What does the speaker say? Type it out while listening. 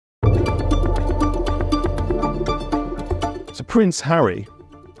Prince Harry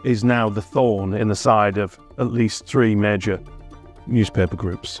is now the thorn in the side of at least 3 major newspaper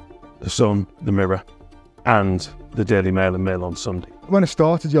groups: The Sun, The Mirror, and the Daily Mail and Mail on Sunday. When I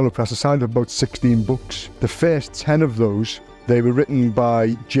started Yellow Press, I signed about 16 books. The first 10 of those, they were written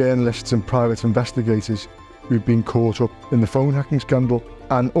by journalists and private investigators who'd been caught up in the phone hacking scandal,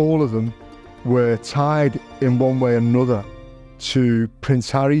 and all of them were tied in one way or another to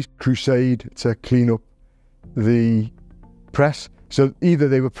Prince Harry's crusade to clean up the press. So either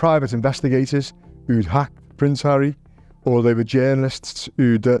they were private investigators who'd hacked Prince Harry, or they were journalists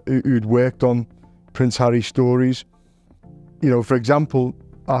who'd worked on Prince Harry's stories. You know, for example,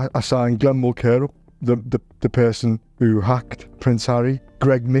 I signed Glenn Mulcair up, the person who hacked Prince Harry,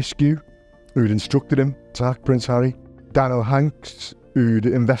 Greg Miskew, who'd instructed him to hack Prince Harry, Daniel Hanks, who'd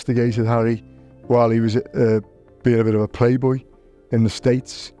investigated Harry while he was being a bit of a playboy in the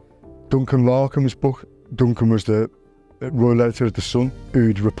States. Duncan Larkin's book. Duncan was the royal editor of The Sun,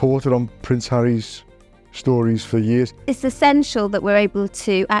 who'd reported on Prince Harry's stories for years. It's essential that we're able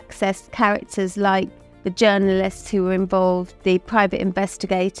to access characters like the journalists who were involved, the private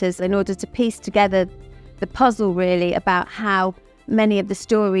investigators, in order to piece together the puzzle really about how many of the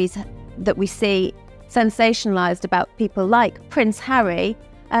stories that we see sensationalised about people like Prince Harry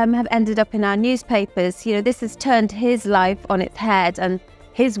have ended up in our newspapers. You know, this has turned his life on its head, and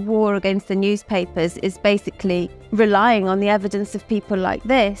his war against the newspapers is basically relying on the evidence of people like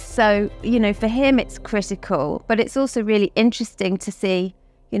this. So, you know, for him it's critical, but it's also really interesting to see,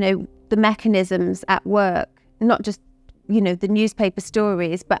 you know, the mechanisms at work, not just, you know, the newspaper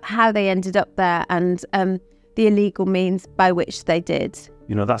stories, but how they ended up there and the illegal means by which they did.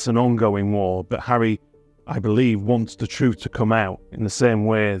 You know, that's an ongoing war, but Harry, I believe, wants the truth to come out in the same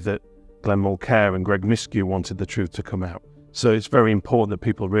way that Glenn Mulcair and Greg Miskew wanted the truth to come out. So it's very important that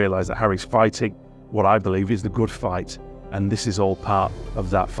people realise that Harry's fighting what I believe is the good fight, and this is all part of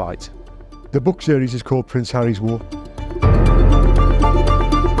that fight. The book series is called Prince Harry's War.